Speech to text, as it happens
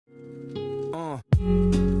Oh,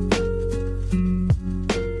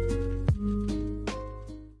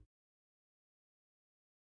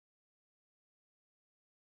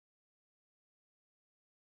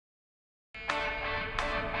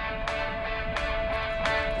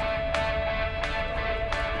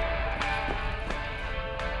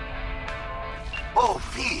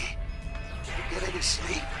 V! Did you get any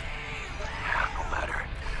sleep? No matter.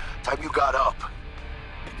 Time you got up. I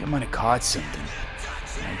think I might have caught something.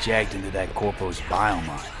 I jacked into that Corpo's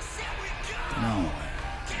biomine. No,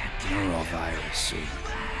 neurovirus, so...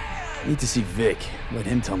 I need to see Vic. Let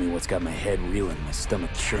him tell me what's got my head reeling, my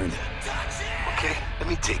stomach churning. Okay, let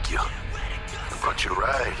me take you. I brought you a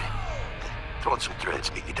ride. Throw in some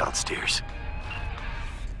threads, meet me downstairs.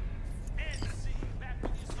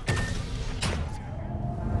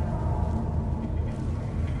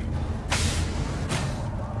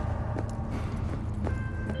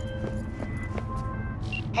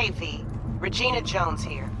 Hey, V. Regina Jones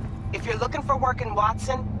here. If you're looking for work in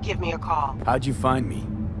Watson, give me a call. How'd you find me?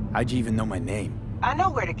 How'd you even know my name? I know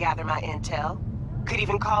where to gather my intel. Could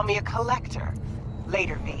even call me a collector.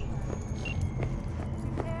 Later, V.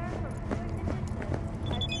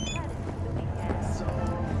 So,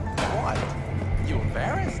 what? You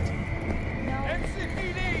embarrassed?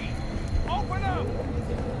 MCPD! Open up!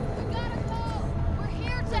 We gotta go! We're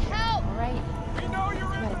here to help! Alright. We know you're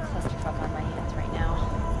I've got a clusterfuck on my hands right now.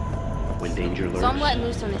 When danger lurks, So I'm letting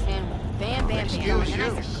loose on this animal. Bam, bam, bam. Excuse And you.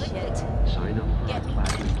 I said, Shit. sign up for Get our me.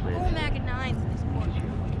 plasma Full plant. mag of 9s in this corner.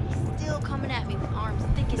 He's still coming at me with arms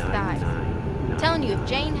thick as thighs. 999. Telling you, if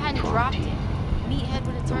Jane hadn't dropped it, Meathead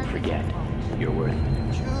would have Don't turned me. forget, you're worth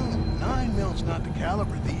it. June, 9 mil's not the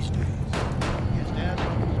caliber these days. Yes, Dad?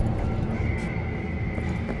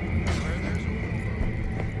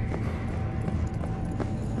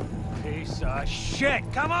 Piece of shit!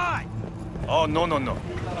 Come on! Oh, no.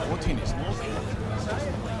 14 is located.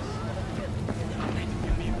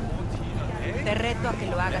 Te reto a que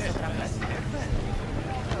lo hagas otra vez.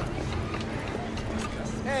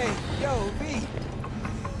 Hey, yo, V.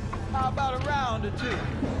 How about a round or two?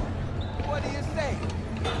 What do you say?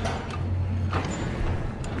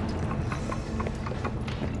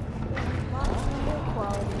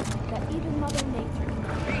 Quality that even Mother Nature can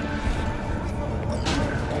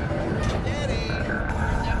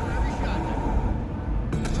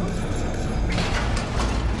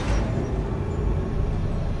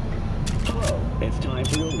It's time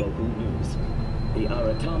for your local news. The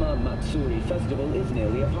Aratama Matsuri Festival is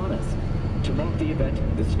nearly upon us. To mark the event,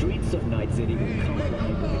 the streets of Night City will come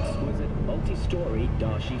alive with exquisite, multi-story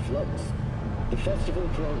dashi floats. The festival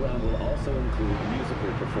program will also include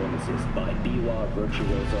musical performances by biwa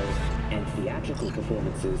virtuosos and theatrical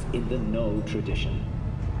performances in the No tradition.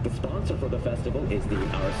 The sponsor for the festival is the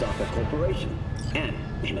Arasaka Corporation. And,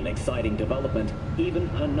 in an exciting development, even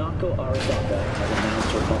Hanako Arasaka has announced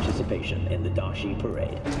her participation in the Dashi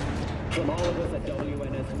Parade. From all of us at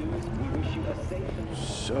WNS News, we wish you a safe and...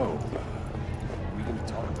 So, we gonna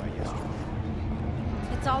talk about yesterday?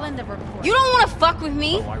 It's all in the report. You don't want to fuck with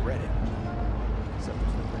me! Oh, I read it. Except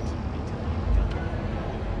there's no mention of detail.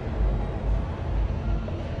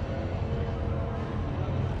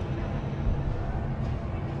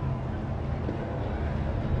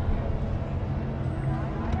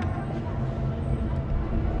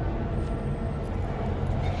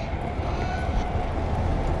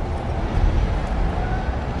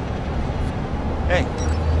 Hey,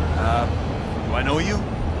 do I know you?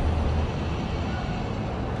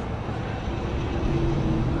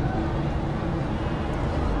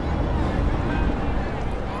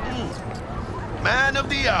 Man of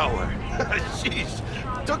the hour. Jeez,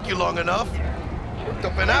 took you long enough. Cooked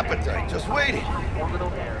up an appetite, just waiting.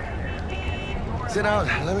 Sit down,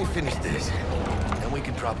 let me finish this. Then we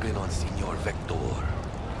can drop in on Senor Vector.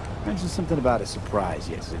 Mentioned something about a surprise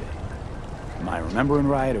yesterday. Am I remembering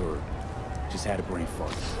right, or just had a brain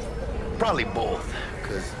fart? Probably both,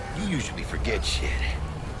 because you usually forget shit.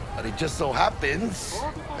 But it just so happens,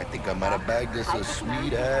 I think I might have bagged us a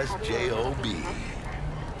sweet-ass J.O.B.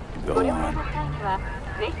 Go on.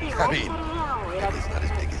 I mean, it's not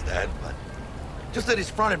as big as that, but just that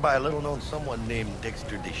it's fronted by a little-known someone named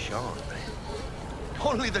Dexter Deshawn.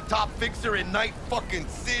 Only the top fixer in Night fucking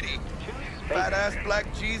City. Fat-ass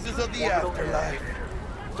black Jesus of the afterlife.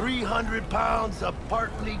 300 pounds of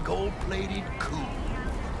partly gold-plated coup.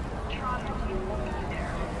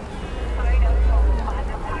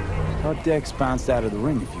 Thought Dex bounced out of the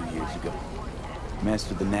ring a few years ago. Messed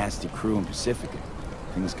with the nasty crew in Pacifica.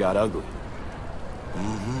 Things got ugly.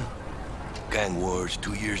 Mm-hmm. Gang wars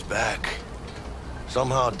 2 years back.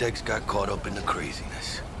 Somehow Dex got caught up in the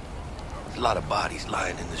craziness. There's a lot of bodies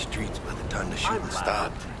lying in the streets by the time the shooting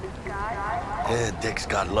stopped. Yeah, Dex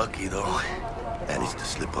got lucky, though. Managed to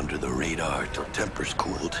slip under the radar till tempers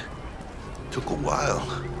cooled. Took a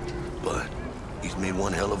while, but he's made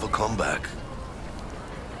one hell of a comeback.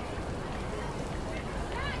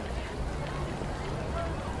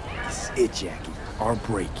 This is it, Jackie. Our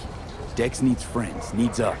break. Dex needs friends,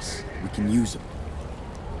 needs us. We can use them.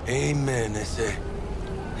 Amen. It's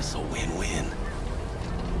a win-win.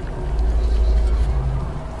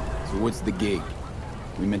 So what's the gig?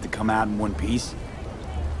 We meant to come out in one piece?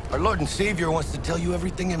 Our Lord and Savior wants to tell you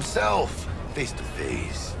everything himself, face to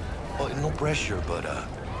face. Oh, no pressure, but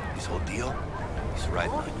this whole deal, he's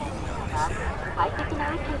riding on you now, I say.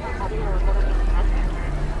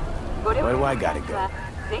 Where do I gotta go?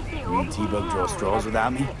 You and T-Bug draw straws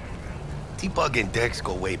without me? T-Bug and Dex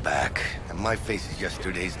go way back, and my face is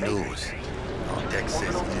yesterday's news. All Dex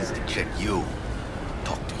says is to check you,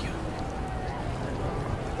 talk to you.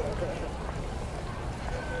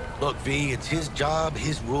 Look, V, it's his job,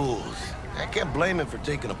 his rules. I can't blame him for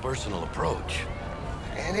taking a personal approach.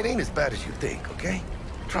 And it ain't as bad as you think, okay?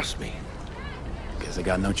 Trust me. Guess I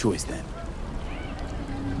got no choice then.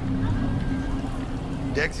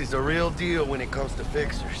 Dex is a real deal when it comes to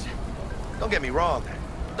fixers. Don't get me wrong.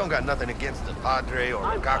 Don't got nothing against the Padre or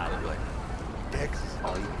Lukaku, but Dex is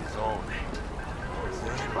all his own.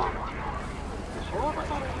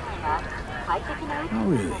 Not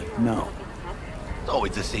really, no. It's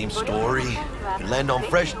always the same story. You land on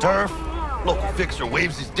fresh turf, local fixer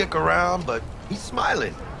waves his dick around, but he's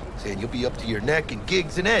smiling, saying you'll be up to your neck in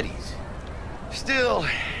gigs and eddies. Still,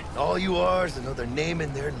 all you are is another name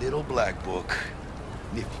in their little black book.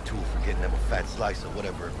 Nifty tool for getting them a fat slice of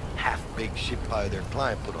whatever half-baked shit pie their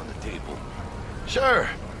client put on the table. Sure,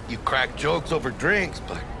 you crack jokes over drinks,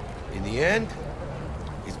 but in the end,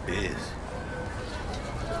 it's biz.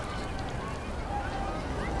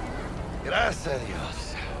 Gracias a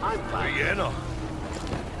Dios. Lleno.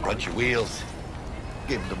 Run your wheels.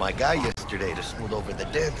 Gave them to my guy yesterday to smooth over the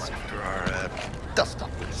dents after our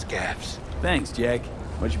dust-up with the scabs. Thanks, Jack.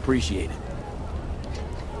 Much appreciated.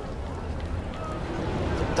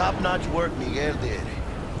 Some top-notch work Miguel did.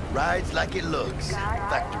 Rides like it looks.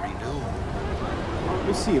 Factory new.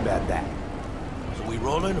 We'll see about that. So we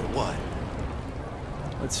rolling or what?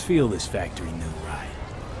 Let's feel this factory new ride.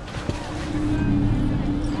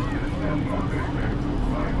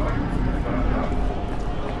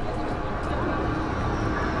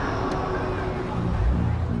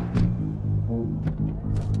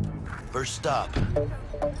 First stop.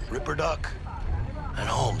 Ripper Duck. And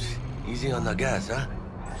Holmes. Easy on the gas, huh?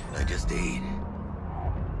 I just ate.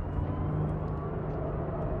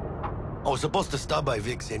 I was supposed to stop by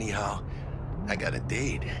Vic's anyhow. I got a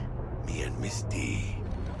date. Me and Misty.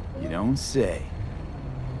 You don't say.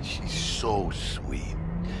 She's so sweet.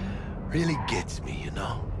 Really gets me, you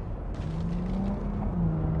know?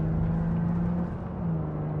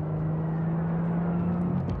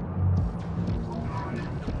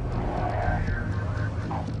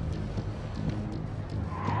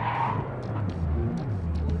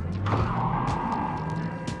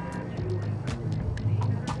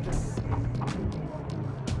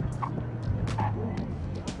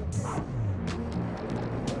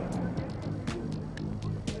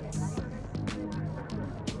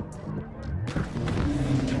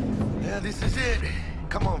 Yeah, this is it.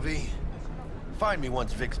 Come on, V. Find me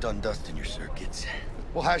once Vic's done dusting your circuits.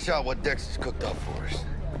 We'll hash out what Dex has cooked up for us.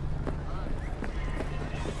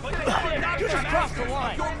 You just crossed the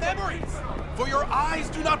line. Your memories! For your eyes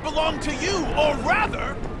do not belong to you, or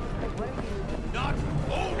rather... not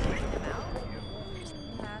only...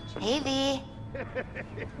 Hey, V.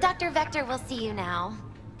 Dr. Vector will see you now.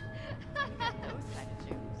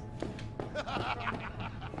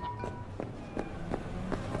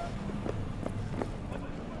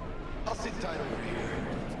 I'll sit tight over here.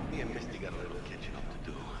 Me and Misty got a little catching up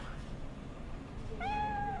to do.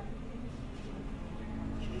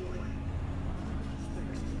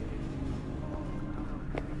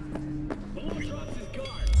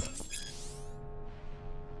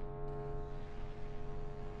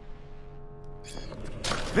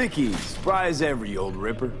 Vicky, surprise every old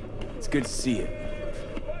ripper. It's good to see you.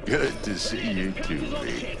 Good to see you too,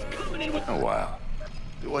 V. Oh, wow.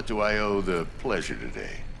 What do I owe the pleasure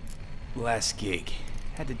today? Last gig.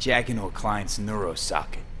 Had to jack into a client's neuro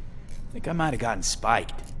socket. Think I might have gotten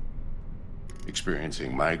spiked.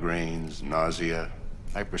 Experiencing migraines, nausea,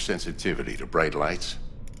 hypersensitivity to bright lights?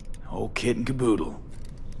 Whole kit and caboodle.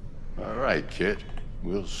 All right, Kit.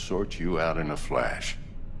 We'll sort you out in a flash.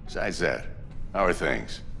 Besides that, how are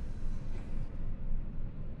things?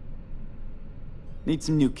 Need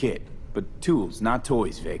some new kit. but tools, not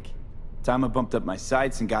toys, Vic. Time I bumped up my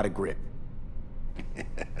sights and got a grip.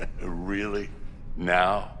 Really?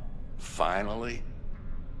 Now? Finally?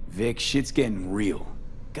 Vic, shit's getting real.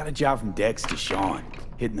 Got a job from Dex to Sean,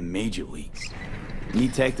 hitting the major leagues.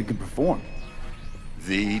 Need tech that can perform.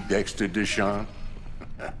 The Dexter Deshawn?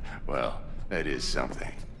 Well, that is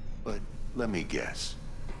something. But let me guess.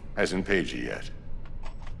 Hasn't paid you yet.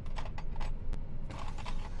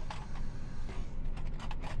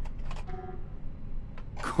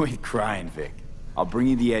 Quit crying, Vic. I'll bring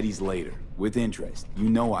you the eddies later, with interest. You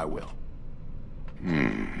know I will.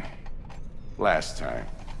 Last time.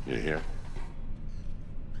 You hear?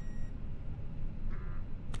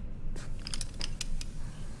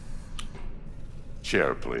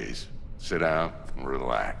 Chair, please. Sit down and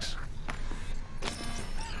relax.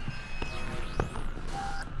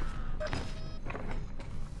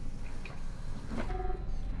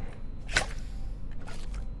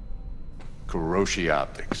 Kuroshi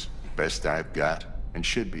Optics. Best I've got, and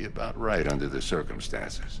should be about right under the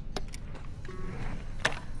circumstances.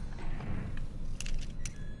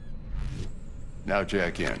 Now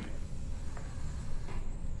jack in.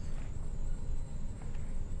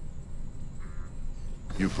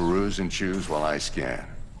 You peruse and choose while I scan.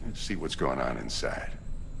 Let's see what's going on inside.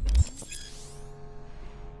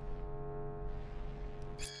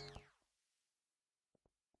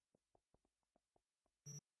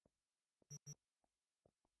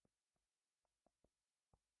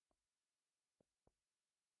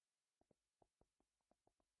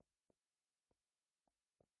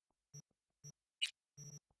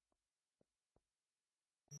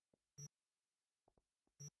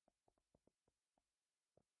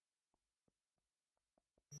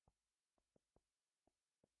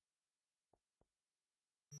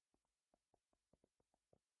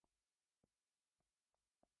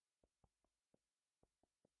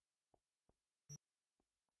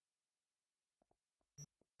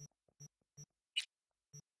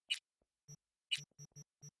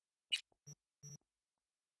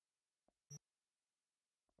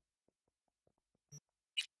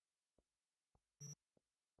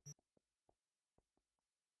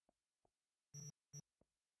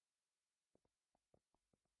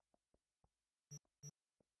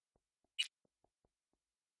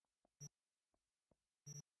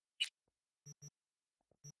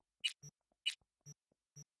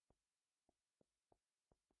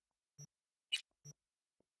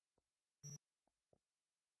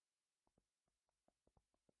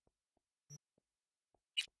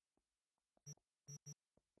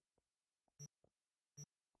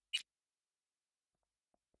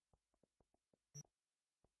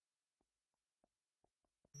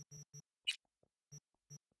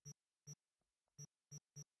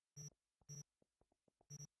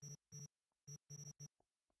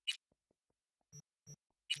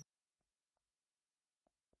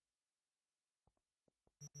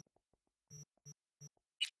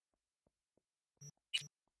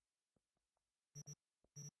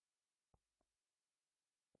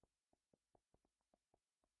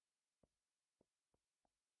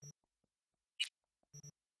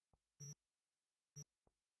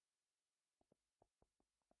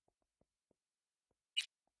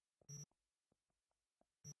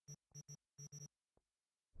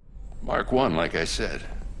 Mark 1, like I said.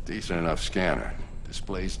 Decent enough scanner.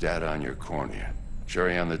 Displays data on your cornea.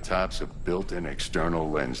 Cherry on the top's a built-in external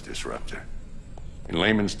lens disruptor. In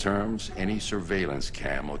layman's terms, any surveillance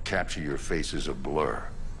cam will capture your face as a blur.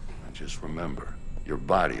 And just remember, your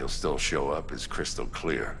body will still show up as crystal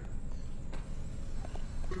clear.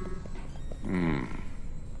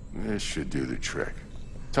 This should do the trick.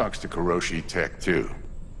 Talks to Kuroshi Tech, too.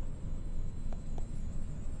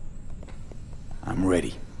 I'm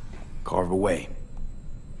ready. Carve away.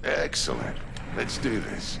 Excellent. Let's do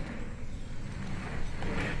this.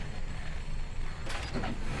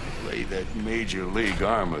 Lay that major league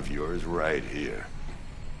arm of yours right here.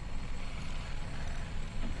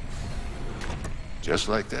 Just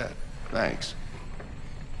like that. Thanks.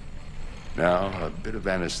 Now, a bit of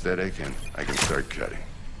anesthetic and I can start cutting.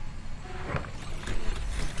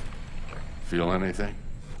 Feel anything?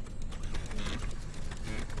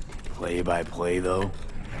 Play by play, though?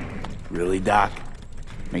 Really, Doc?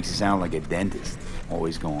 Makes it sound like a dentist.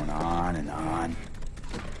 Always going on and on.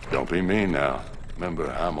 Don't be mean now.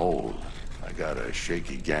 Remember, I'm old. I got a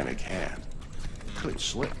shaky Gannic hand. Could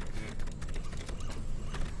slip.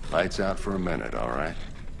 Lights out for a minute, all right?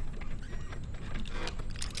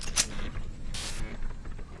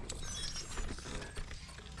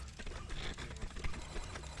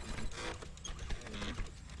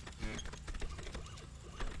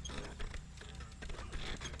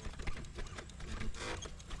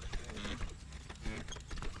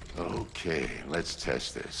 Okay, let's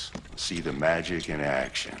test this. See the magic in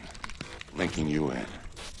action. Linking you in.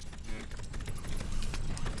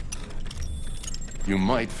 You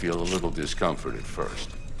might feel a little discomfort at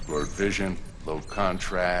first. Blurred vision, low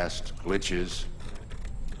contrast, glitches.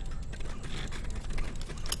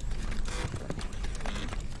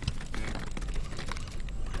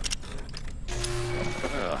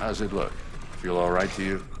 Well, how's it look? Feel all right to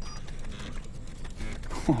you?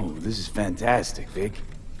 Oh, this is fantastic, Vic.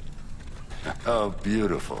 Oh,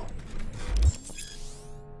 beautiful.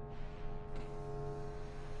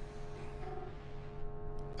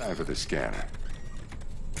 Time for the scanner.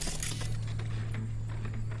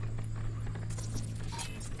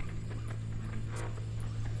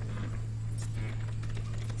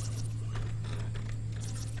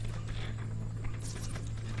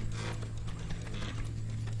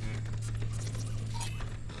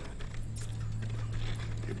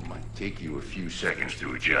 It might take you a few seconds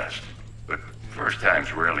to adjust, but first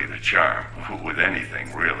time's rarely the charm, with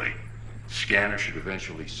anything, really. Scanner should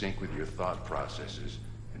eventually sync with your thought processes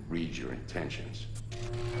and read your intentions.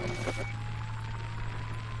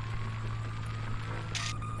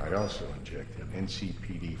 I also inject an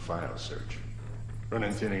NCPD file search. Run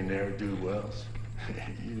into any ne'er-do-wells?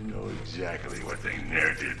 You know exactly what they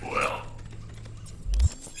ne'er did well.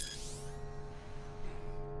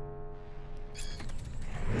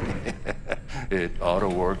 It ought to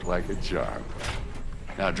work like a charm.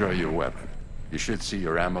 Now draw your weapon. You should see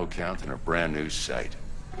your ammo count in a brand new sight.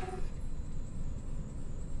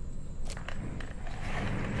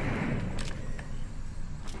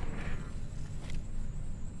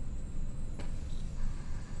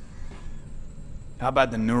 How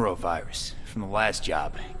about the neurovirus from the last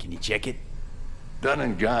job? Can you check it? Done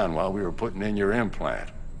and gone while we were putting in your implant.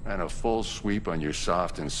 Ran a full sweep on your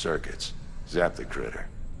soft and circuits. Zap the critter.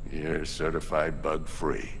 You're certified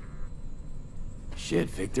bug-free. Shit,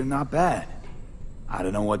 Victor, not bad. I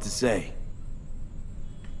don't know what to say.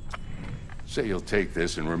 Say you'll take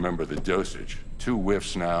this and remember the dosage. 2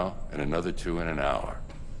 whiffs now, and another 2 in an hour.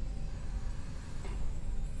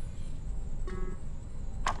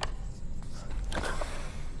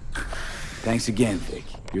 Thanks again, Vic.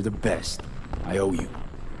 You're the best. I owe you.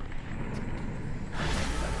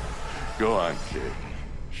 Go on, kid.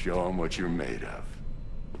 Show them what you're made of.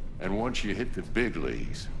 And once you hit the big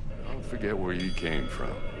leagues, don't forget where you came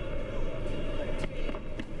from.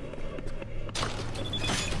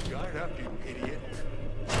 Guard up, you idiot.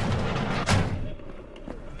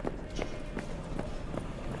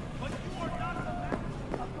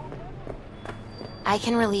 I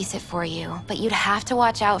can release it for you, but you'd have to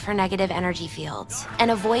watch out for negative energy fields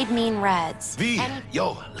and avoid mean reds. V,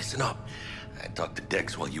 yo, listen up. I talked to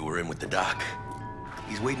Dex while you were in with the doc.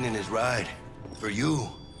 He's waiting in his ride. For you.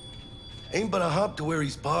 Ain't but a hop to where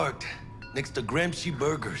he's parked. Next to Gramsci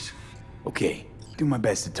Burgers. Okay, do my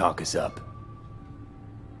best to talk us up.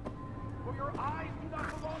 For your eyes do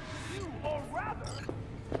not belong to you, or rather,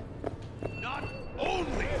 not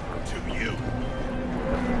only to you.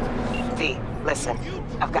 V, listen.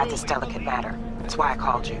 I've got this delicate matter. That's why I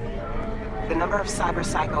called you. The number of cyber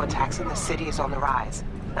psycho attacks in the city is on the rise.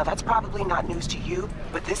 Now that's probably not news to you,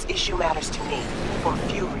 but this issue matters to me for a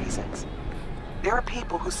few reasons. There are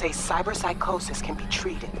people who say cyber psychosis can be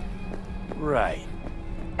treated. Right.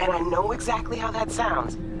 And I know exactly how that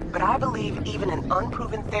sounds, but I believe even an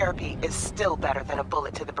unproven therapy is still better than a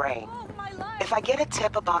bullet to the brain. If I get a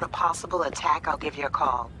tip about a possible attack, I'll give you a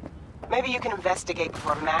call. Maybe you can investigate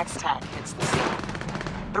before Max Tac hits the scene.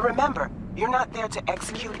 But remember, you're not there to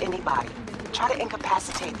execute anybody. Try to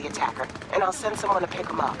incapacitate the attacker, and I'll send someone to pick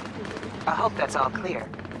him up. I hope that's all clear.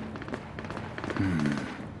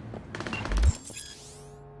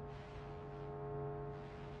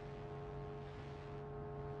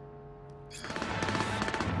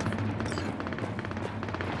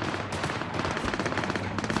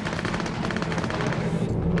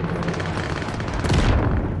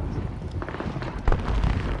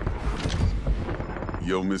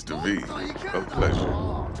 Yo, Mr. V, a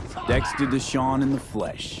pleasure. Dexter Deshawn in the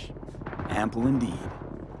flesh. Ample indeed.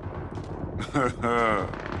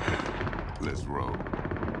 Let's roll.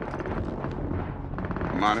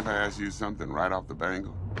 Mind if I ask you something right off the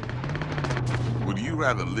bangle? Would you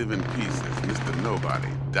rather live in peace as Mr. Nobody,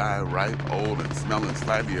 die ripe, old, and smelling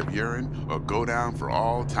slightly of urine, or go down for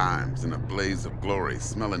all times in a blaze of glory,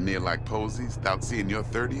 smelling near like posies, without seeing your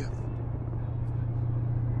 30th?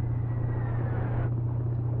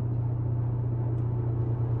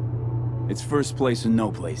 It's first place or no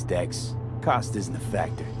place, Dex. Cost isn't a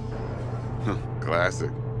factor. Classic.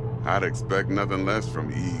 I'd expect nothing less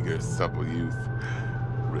from eager, supple youth.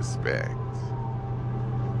 Respect.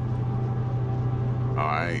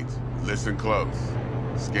 Alright, listen close.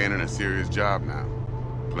 Scanning a serious job now.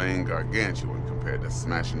 Playing gargantuan compared to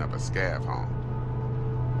smashing up a scav home.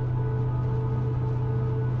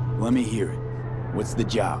 Let me hear it. What's the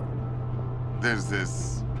job? There's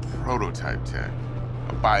this prototype tech.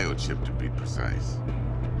 A biochip to be precise.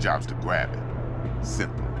 Job's to grab it.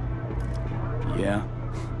 Simple. Yeah?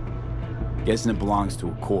 Guessing it belongs to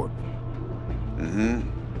a corp. Mm-hmm.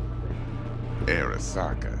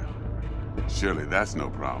 Arasaka. Surely that's no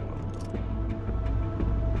problem.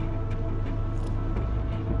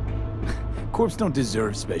 Corps don't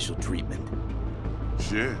deserve special treatment.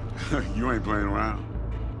 Shit, you ain't playing around.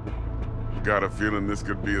 Got a feeling this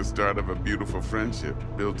could be a start of a beautiful friendship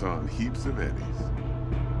built on heaps of eddies.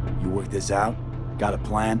 You work this out? Got a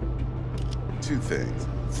plan? Two things.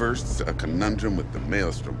 First, a conundrum with the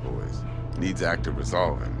Maelstrom boys. Needs active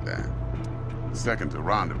resolving, that. Second, a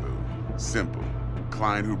rendezvous. Simple.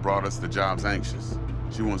 Client who brought us the job's anxious.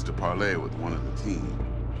 She wants to parlay with one of the team.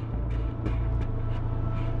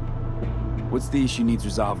 What's the issue needs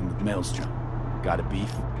resolving with Maelstrom? Got a beef?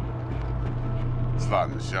 Slot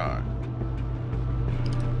in the shard.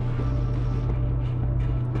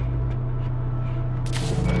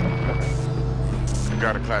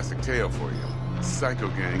 Got a classic tale for you. Psycho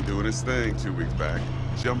gang doing his thing 2 weeks back.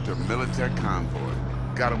 Jumped a Militech convoy.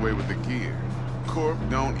 Got away with the gear. Corp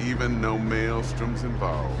don't even know Maelstrom's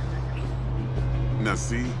involved. Now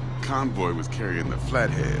see, convoy was carrying the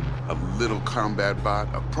Flathead, a little combat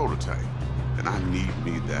bot, a prototype. And I need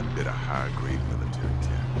me that bit of high-grade military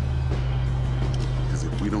tech. Because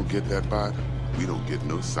if we don't get that bot, we don't get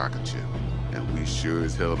no soccer chip. And we sure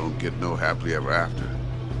as hell don't get no happily ever after.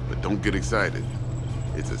 But don't get excited.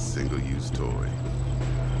 It's a single-use toy.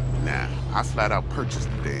 Now, I flat out purchased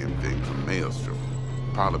the damn thing from Maelstrom.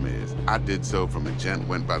 Problem is, I did so from a gent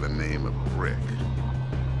went by the name of Brick.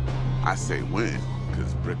 I say when,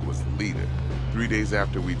 because Brick was the leader. 3 days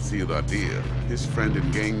after we'd sealed our deal, his friend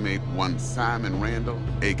and gangmate, one Simon Randall,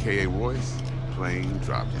 aka Royce, plain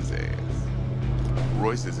dropped his ass.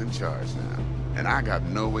 Royce is in charge now, and I got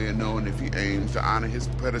no way of knowing if he aims to honor his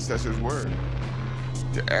predecessor's word.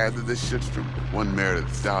 To add to this shitstorm, one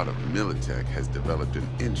Meredith Stout of Militech has developed an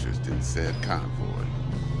interest in said convoy.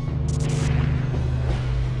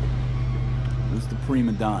 Who's the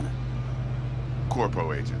prima donna?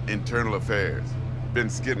 Corpo agent, internal affairs. Been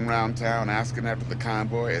skidding around town asking after the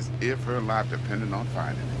convoy as if her life depended on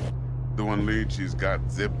finding it. The one lead she's got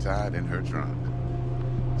zip-tied in her trunk.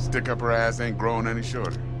 Stick up her ass ain't growing any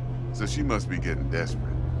shorter, so she must be getting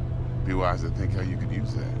desperate. Be wise to think how you could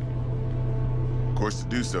use that. Of course, to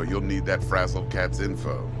do so, you'll need that frazzled cat's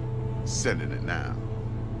info. Sending it now.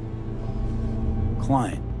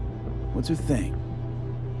 Client. What's her thing?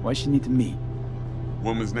 Why she need to meet?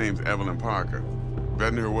 Woman's name's Evelyn Parker.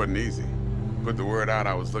 Vetting her wasn't easy. Put the word out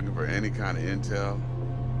I was looking for any kind of intel.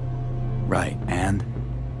 Right, and?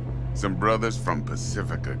 Some brothers from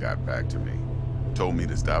Pacifica got back to me. Told me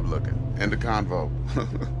to stop looking. End of convo.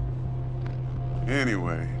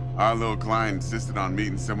 Anyway, our little client insisted on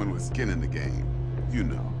meeting someone with skin in the game. You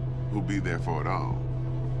know, who'll be there for it all.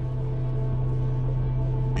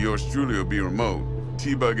 Yours truly will be remote.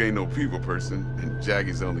 T-Bug ain't no people person, and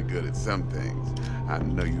Jaggy's only good at some things. I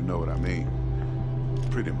know you know what I mean.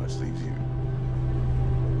 Pretty much leaves you.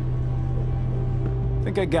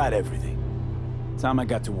 Think I got everything. Time I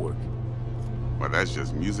got to work. Well, that's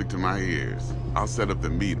just music to my ears. I'll set up the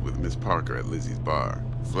meet with Miss Parker at Lizzie's bar.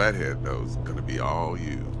 Flathead, though's gonna be all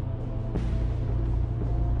you.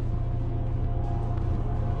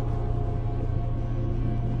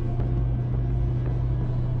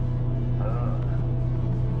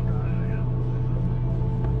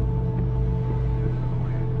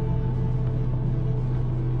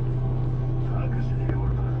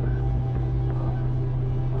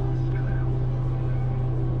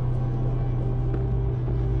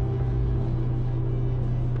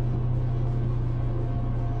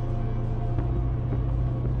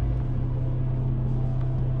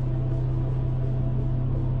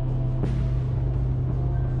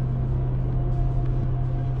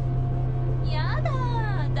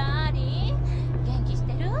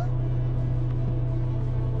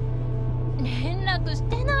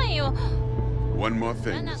 One more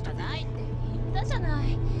thing, Mr. V.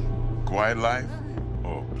 Quiet life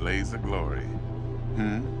or blaze of glory?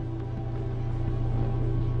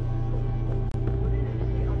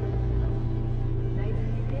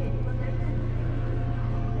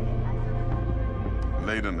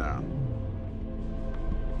 Later now.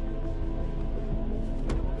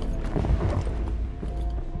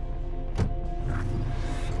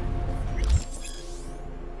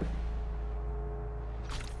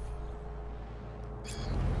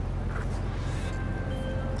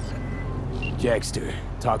 Jackster,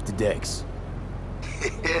 talk to Dex.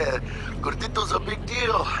 Yeah, Gordito's a big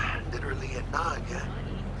deal. Literally a nog.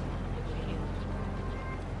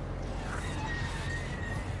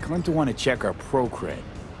 Claimed to want to check our pro cred,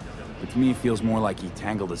 but to me it feels more like he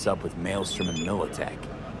tangled us up with Maelstrom and Militech.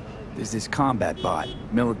 There's this combat bot,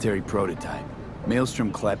 military prototype.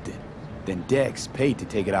 Maelstrom clept it. Then Dex paid to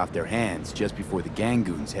take it off their hands just before the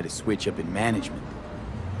Gangoons had a switch up in management.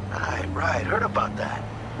 Right, heard about that.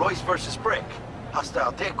 Royce versus Brick.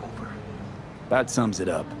 Hostile takeover. About sums it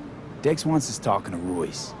up. Dex wants us talking to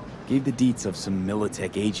Royce. Gave the deets of some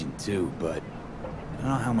Militech agent too, but I don't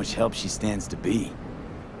know how much help she stands to be.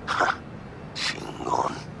 Ha!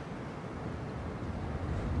 Chingon.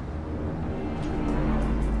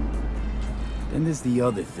 Then there's the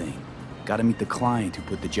other thing. Gotta meet the client who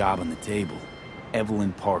put the job on the table.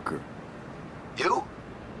 Evelyn Parker. You?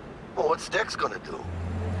 Well, what's Dex gonna do?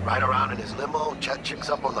 Ride around in his limo, chat chicks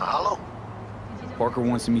up on the hollow? Parker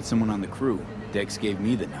wants to meet someone on the crew. Dex gave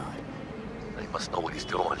me the nod. He must know what he's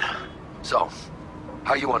doing. So,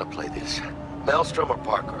 how you want to play this? Maelstrom or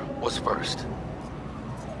Parker? What's first?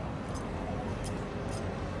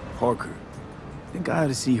 Parker. I think I ought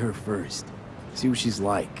to see her first. See what she's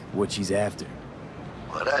like, what she's after.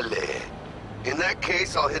 Orale. In that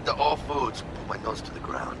case, I'll hit the all foods, put my nose to the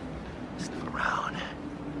ground. Sniff around.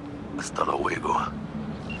 Hasta luego.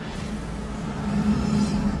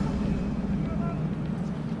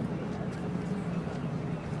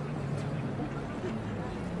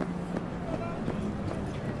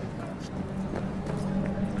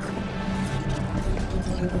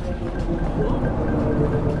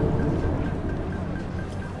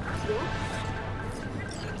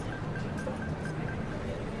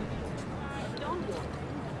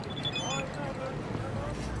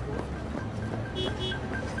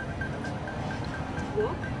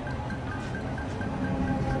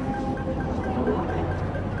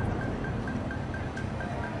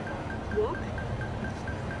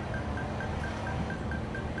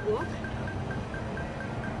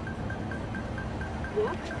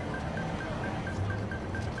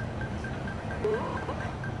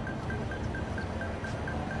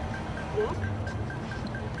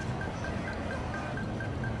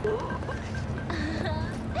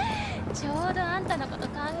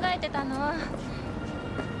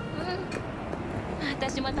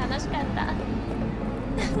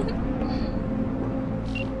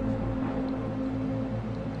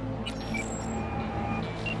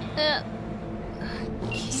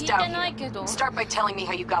 Start by telling me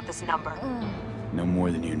how you got this number. No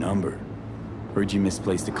more than your number. Heard you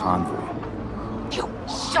misplaced a convoy. You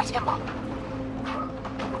shut him up!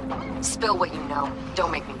 Spill what you know.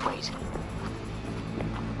 Don't make me wait.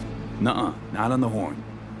 Nuh-uh, not on the horn.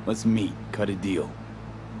 Let's meet, cut a deal.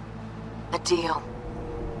 A deal?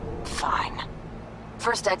 Fine.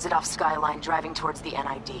 First exit off Skyline, driving towards the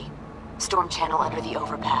NID. Storm channel under the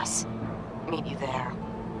overpass. Meet you there.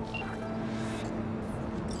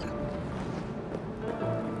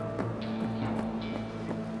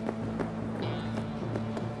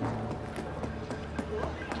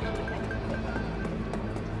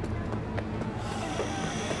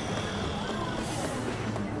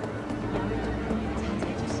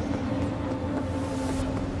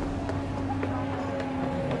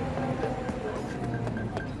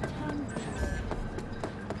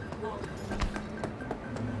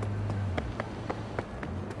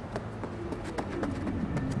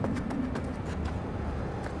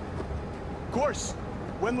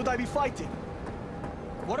 When would I be fighting?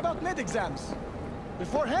 What about mid exams?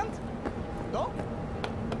 Beforehand? No?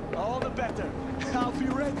 All the better. I'll be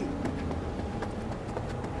ready.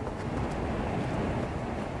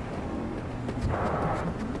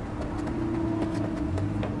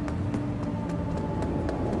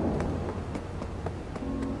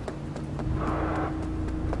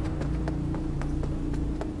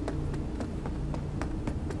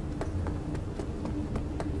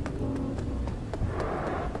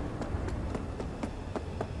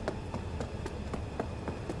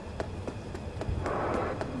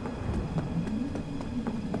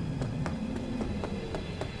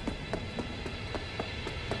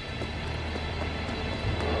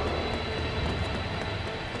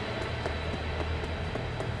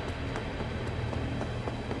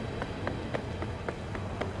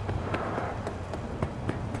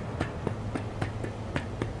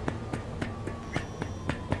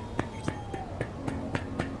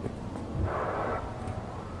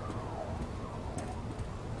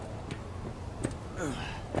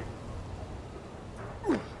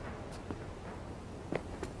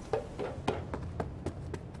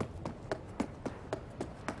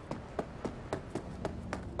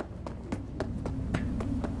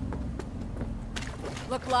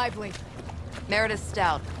 lively. Meredith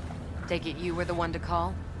Stout. Take it you were the one to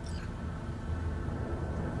call?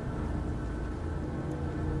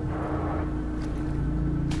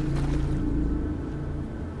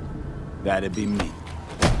 That'd be me.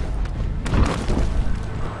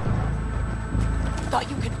 Thought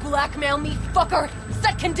you could blackmail me, fucker?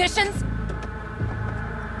 Set conditions?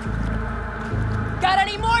 Got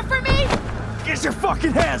any more for me? Get your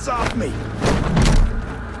fucking hands off me!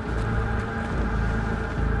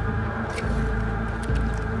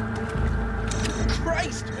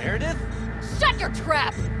 Christ, Meredith! Shut your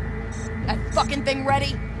trap! That fucking thing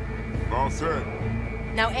ready? All set.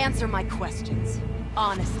 Now answer my questions.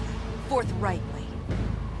 Honestly, forthrightly.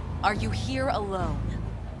 Are you here alone?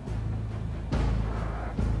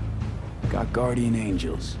 Got guardian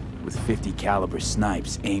angels with 50 caliber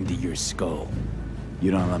snipes aimed at your skull.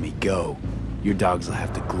 You don't let me go, your dogs will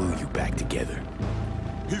have to glue you back together.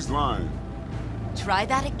 He's lying. Try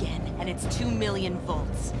that again, and it's 2 million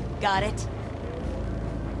volts. Got it?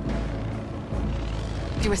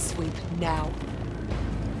 Do a sweep, now.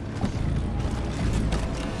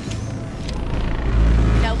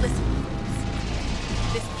 Now listen, folks.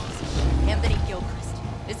 This piece of shit, Anthony Gilchrist.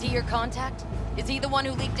 Is he your contact? Is he the one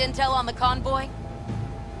who leaked intel on the convoy?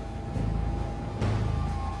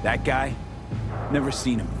 That guy? Never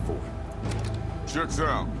seen him before. Checks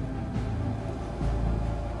out.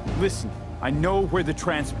 Listen, I know where the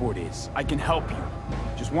transport is. I can help you.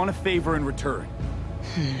 Just want a favor in return.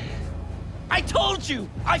 I told you!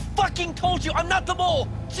 I fucking told you! I'm not the mole!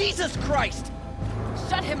 Jesus Christ!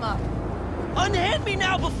 Shut him up! Unhand me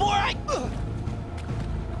now before I...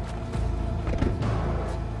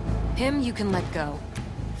 Him you can let go.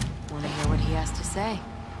 Wanna hear what he has to say?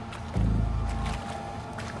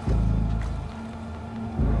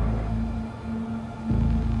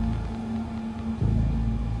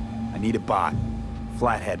 I need a bot.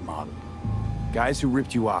 Flathead model. Guys who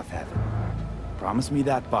ripped you off have it. Promise me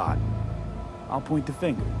that bot. I'll point the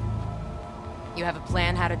finger. You have a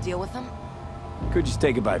plan how to deal with them? Could just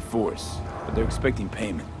take it by force, but they're expecting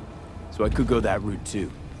payment. So I could go that route too.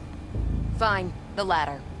 Fine, the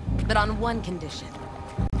latter. But on one condition.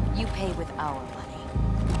 You pay with our money.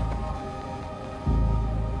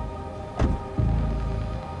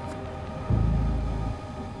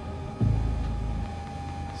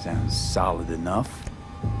 Sounds solid enough.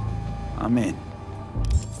 I'm in.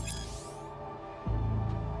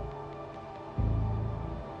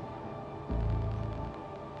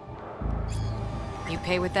 You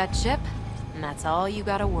pay with that chip, and that's all you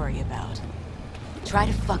gotta worry about. Try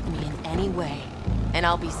to fuck me in any way, and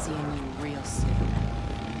I'll be seeing you real soon.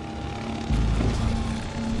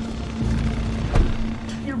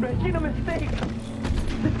 You're making a mistake!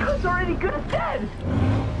 The cuss already good as dead!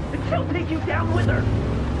 She'll take you down with her!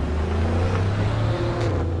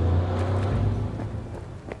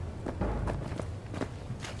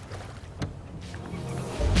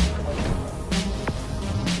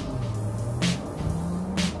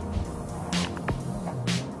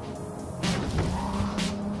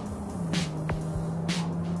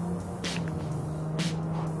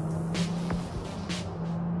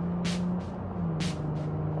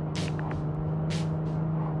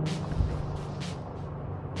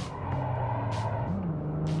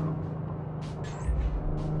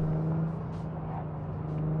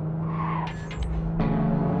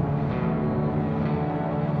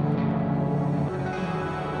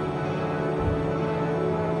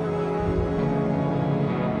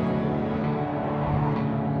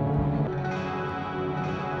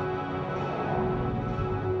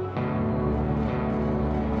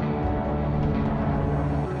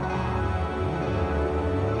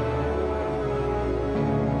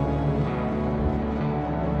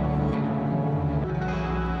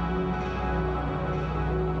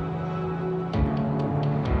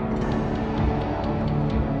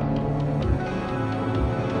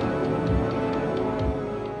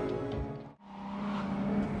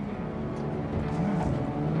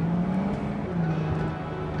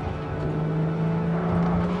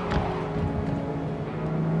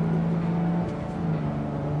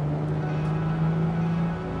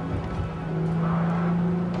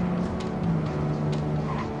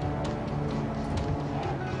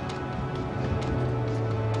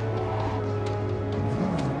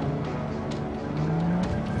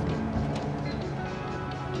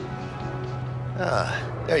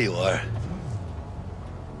 Ah, there you are.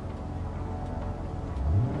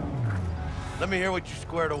 Let me hear what you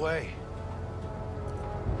squared away.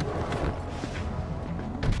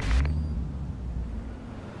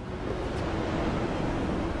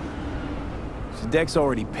 So Dex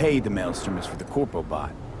already paid the maelstromers for the Corpo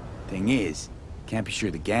bot. Thing is, Can't be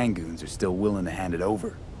sure the gang goons are still willing to hand it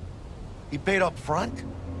over. He paid up front?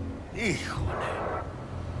 Híjole.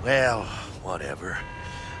 Well, whatever.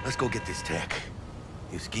 Let's go get this tech.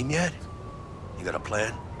 You scheme yet? You got a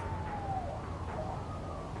plan?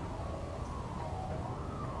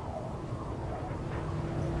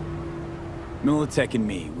 Militech and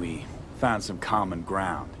me, we found some common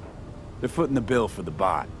ground. They're footing the bill for the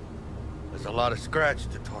bot. There's a lot of scratch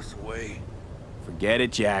to toss away. Forget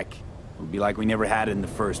it, Jack. It'll be like we never had it in the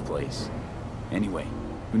first place. Anyway,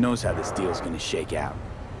 who knows how this deal's gonna shake out.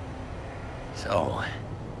 So,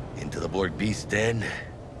 into the Borg Beast Den?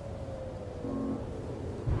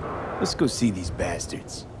 Let's go see these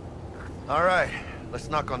bastards. All right, let's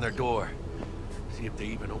knock on their door. See if they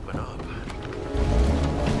even open up.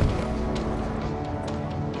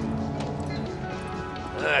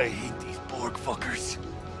 I hate these Borg fuckers.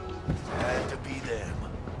 Had to be them.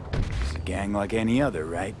 It's a gang like any other,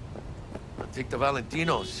 right? Take the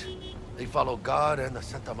Valentinos. They follow God and the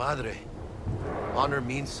Santa Madre. Honor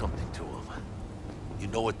means something to them. You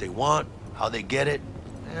know what they want, how they get it,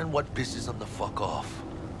 and what pisses them the fuck off.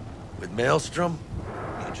 With Maelstrom,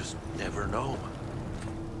 you just never know.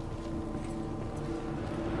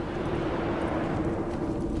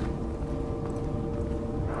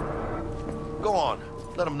 Go on,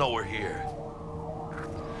 let them know we're here.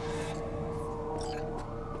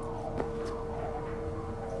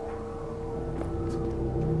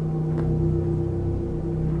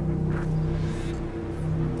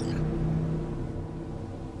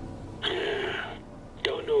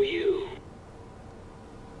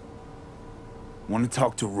 Want to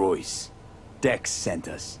talk to Royce. Dex sent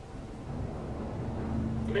us.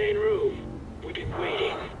 Main room. We've been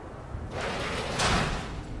waiting.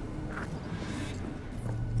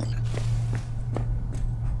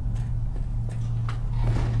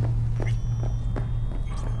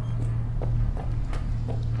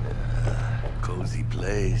 Cozy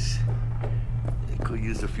place. They could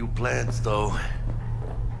use a few plants, though.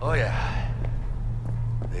 Oh, yeah.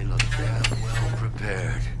 They look damn well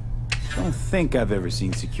prepared. Don't think I've ever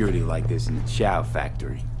seen security like this in the Chow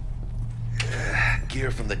factory.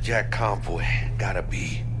 Gear from the Jack convoy. Gotta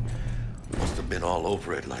be. Must have been all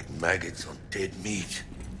over it like maggots on dead meat.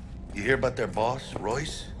 You hear about their boss,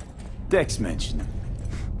 Royce? Dex mentioned him.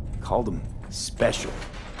 Called him special.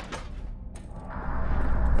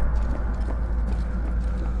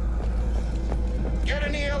 Get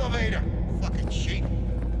in the elevator! Fucking sheep.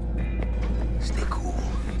 Stay cool.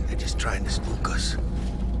 They're just trying to spook us.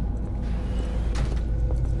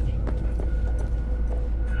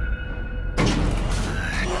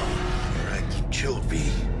 Chill,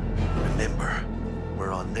 V. Remember,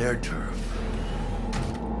 we're on their turf.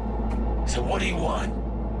 So what do you want?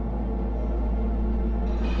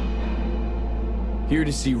 Here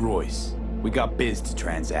to see Royce. We got biz to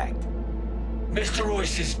transact. Mr.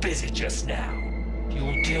 Royce is busy just now.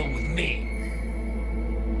 You'll deal with me.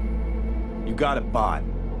 You got a bot.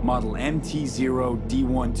 Model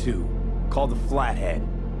MT0D12. Called the Flathead.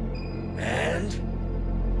 And?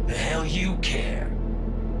 The hell you care?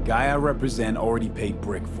 Guy I represent already paid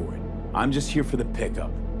Brick for it. I'm just here for the pickup.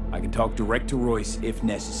 I can talk direct to Royce if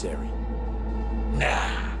necessary. Nah,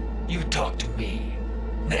 you talk to me.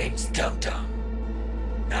 Name's Dum Dum.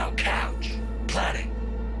 Now couch. Planet.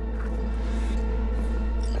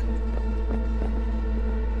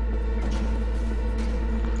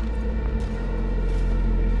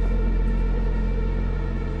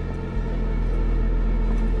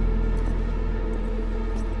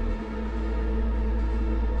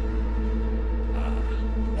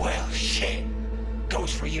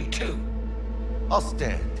 For you too. I'll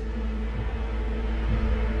stand.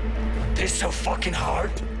 This so fucking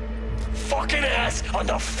hard? Fucking ass on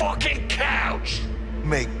the fucking couch!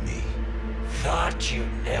 Make me. Thought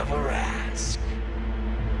you'd never ask.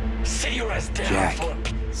 Sit your ass down. Jack, for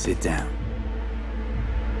sit down.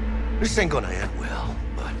 This ain't gonna end well,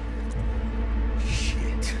 but...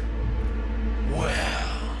 shit.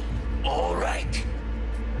 Well, all right.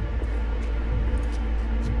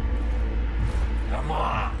 Come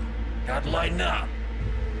on. Gotta lighten up.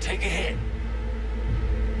 Take a hit.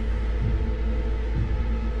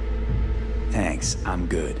 Thanks, I'm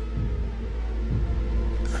good.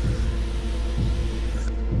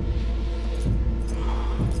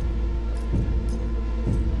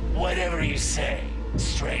 Whatever you say,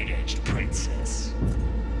 straight-edged princess.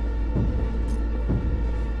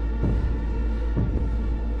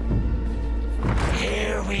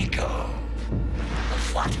 Here we go. The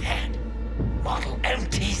Flathead. Model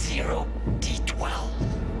MT0D12.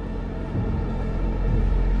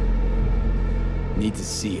 Need to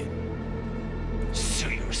see it.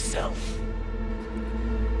 Sue yourself.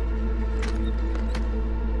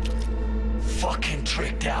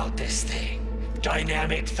 out this thing.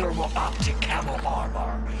 Dynamic thermo-optic camo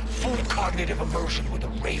armor. Full cognitive immersion with a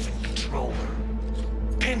Raven controller.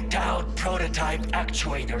 Pimped out prototype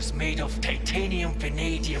actuators made of titanium,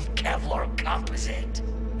 vanadium, Kevlar composite.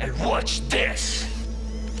 And watch this!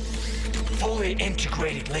 Fully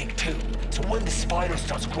integrated link too, so when the spider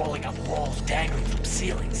starts crawling up walls dangling from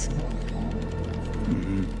ceilings.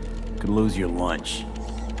 Could lose your lunch.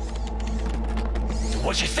 So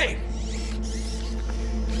what you think?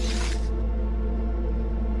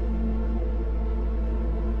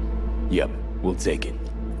 Yep, we'll take it.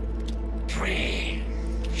 Free.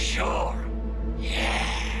 Sure. Yeah.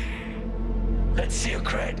 Let's see your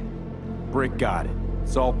cred. Brick got it.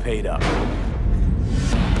 It's all paid up. Brick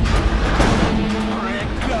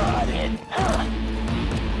got it. Huh.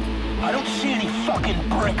 I don't see any fucking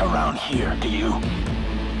brick around here, do you?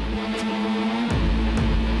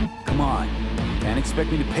 Come on. Can't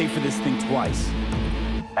expect me to pay for this thing twice.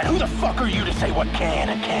 And who the fuck are you to say what can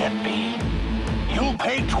and can't be? You'll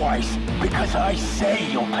pay twice because I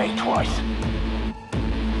say you'll pay twice.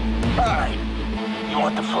 Alright. You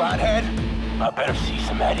want the flathead? I better see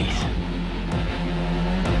some eddies.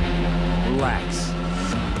 Relax.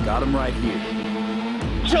 Got him right here.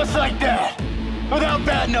 Just like that! Without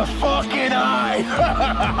batting a fucking eye!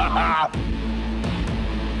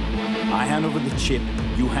 I hand over the chip,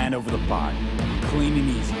 you hand over the bot. Clean and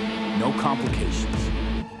easy. No complications.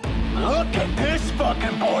 Look at this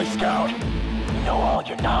fucking Boy Scout! You know all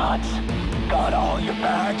your nods. Got all your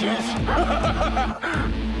badges.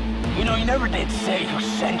 You know, you never did say who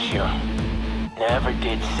sent you. Never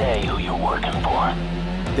did say who you're working for.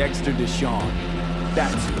 Dexter Deshawn.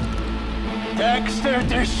 That's who. Dexter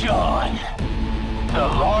Deshawn. The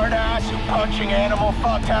lord ass who punching animal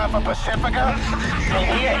fucked half of Pacifica? And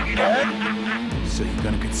he ain't dead? So you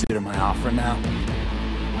gonna consider my offer now?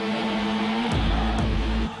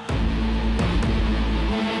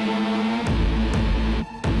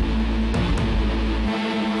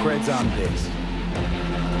 Cred's on this.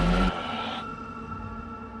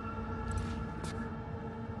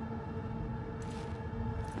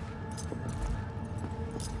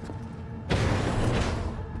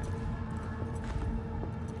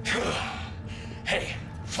 Hey,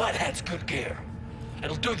 Flathead's good gear.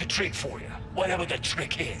 It'll do the trick for you, whatever the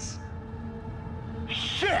trick is.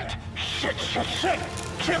 Shit! Shit, shit, shit!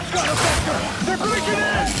 Chip's got a vector! They're breaking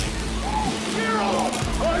in! Zero!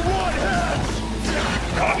 I want heads!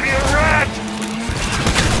 Copy a rat!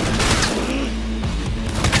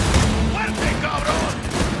 Fuerte, cabrón!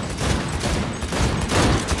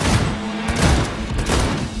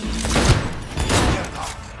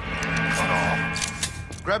 Cut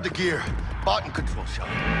off. Grab the gear. Bot and control shot.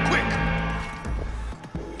 Quick!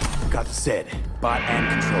 Got the set. Bot and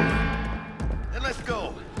controller. Then let's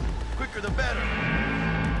go. Quicker the better.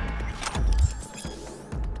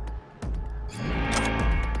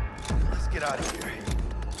 Let's get out of here.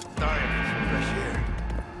 Dying for some fresh air.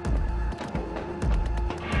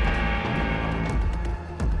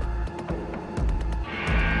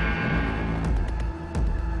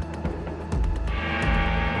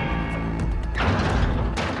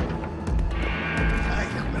 Ay,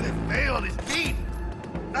 huele feo, this beat.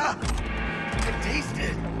 Ah, I can taste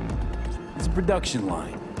it. It's a production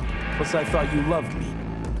line. Plus, I thought you loved me.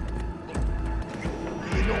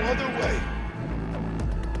 Ain't no other way.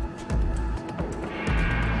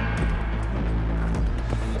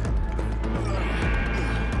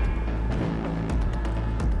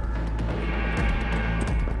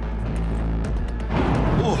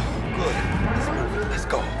 Oh, good. Let's move. Let's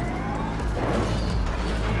go.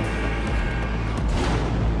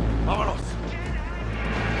 Vámonos.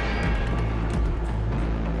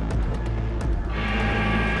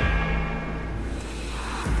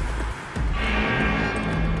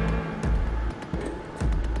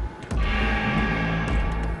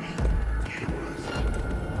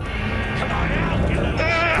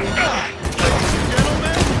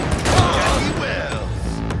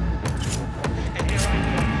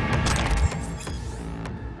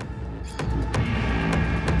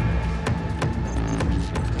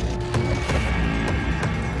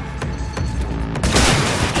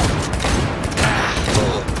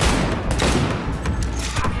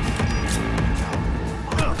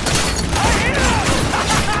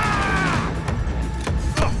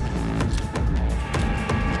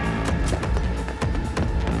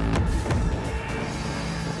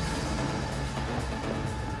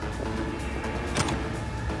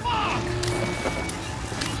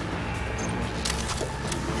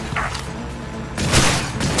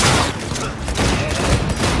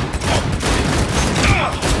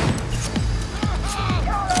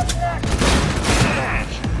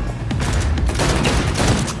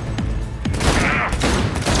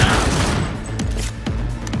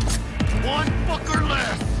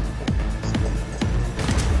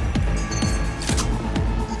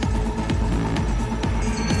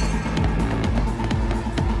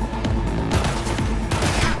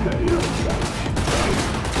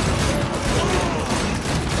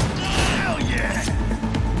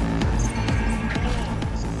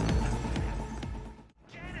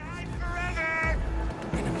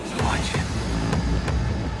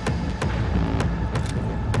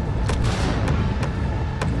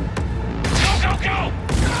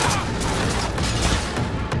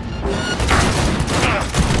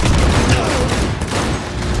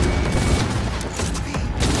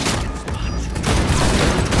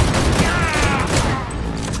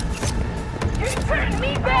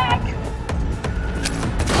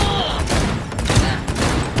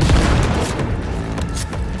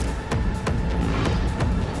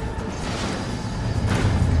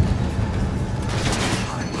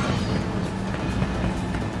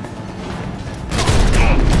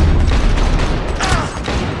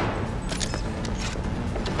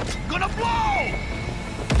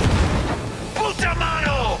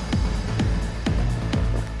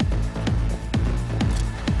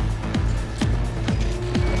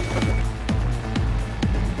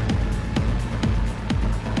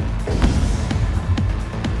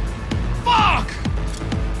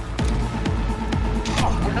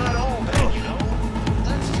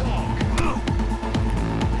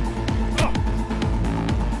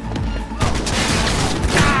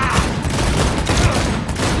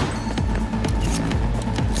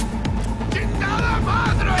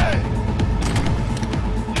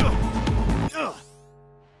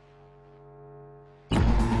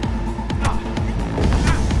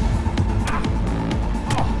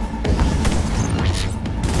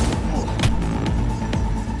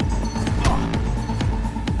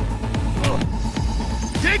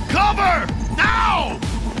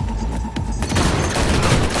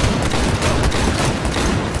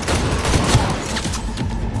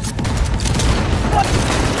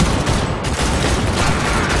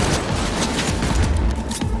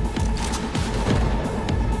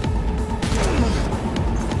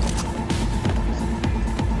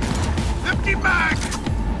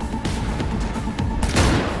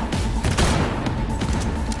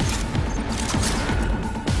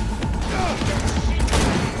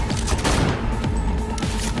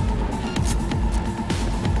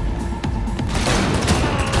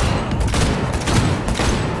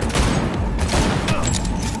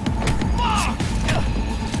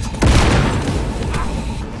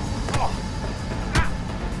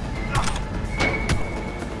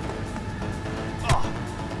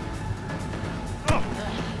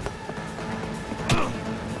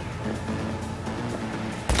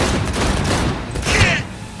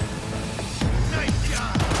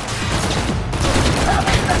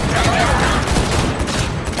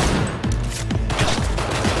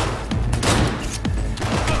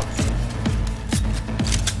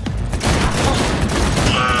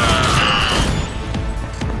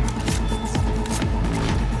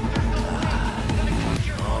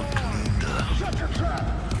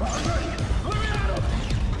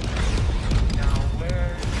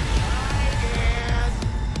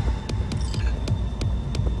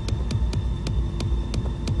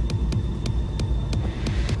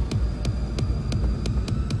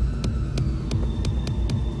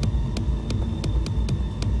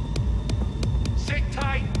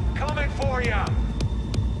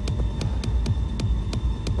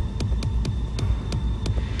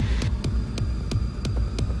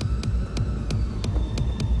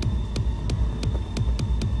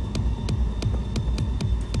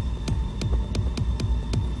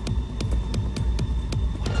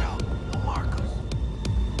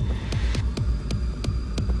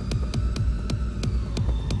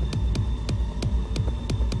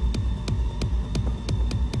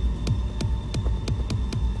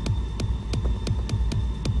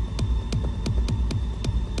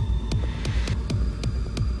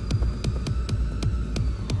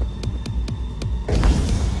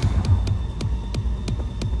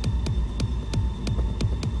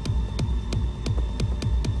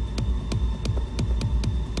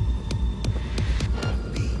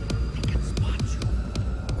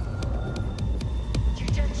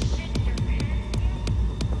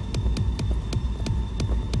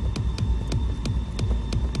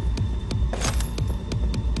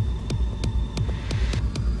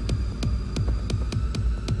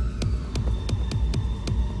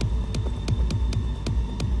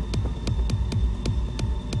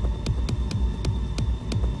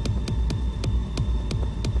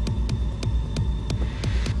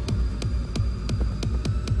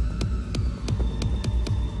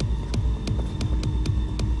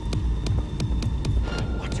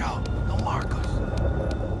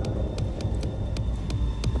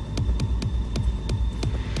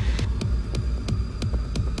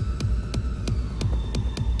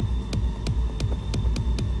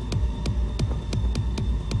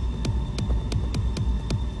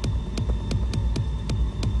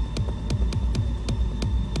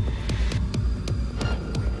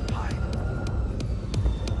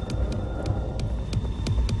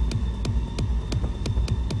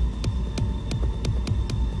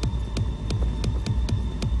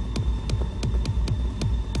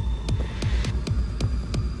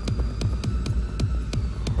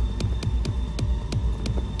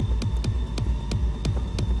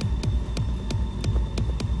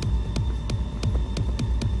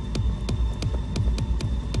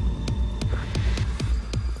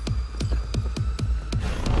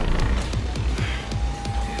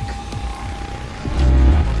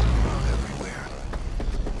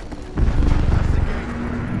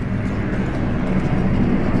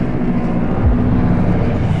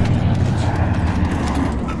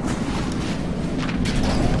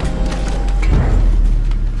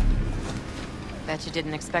 you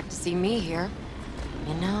didn't expect to see me here.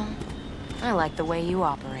 You know, I like the way you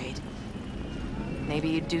operate. Maybe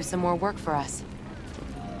you'd do some more work for us.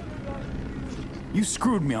 You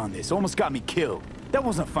screwed me on this, almost got me killed. That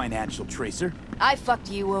wasn't financial, Tracer. I fucked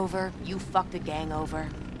you over, you fucked a gang over.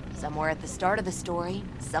 Somewhere at the start of the story,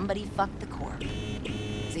 somebody fucked the Corp.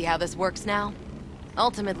 See how this works now?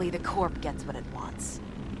 Ultimately, the Corp gets what it wants.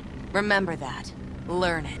 Remember that.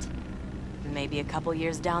 Learn it. Maybe a couple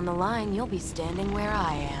years down the line, you'll be standing where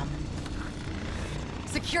I am.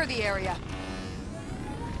 Secure the area!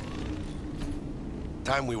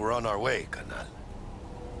 Time we were on our way, Canal.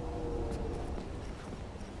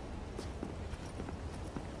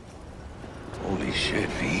 Holy shit,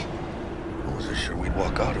 V. I wasn't sure we'd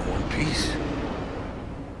walk out in one piece.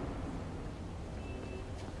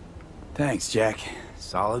 Thanks, Jack.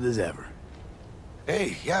 Solid as ever.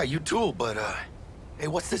 Hey, yeah, you too, but, hey,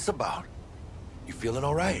 what's this about? You feeling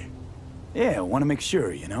all right? Yeah, I want to make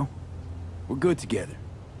sure, you know? We're good together.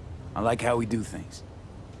 I like how we do things.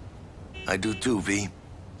 I do too, V.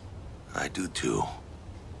 I do too.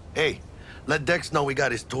 Hey, let Dex know we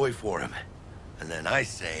got his toy for him. And then I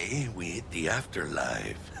say we hit the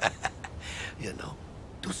afterlife. You know,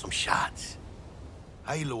 do some shots.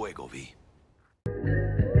 Ahí luego, V.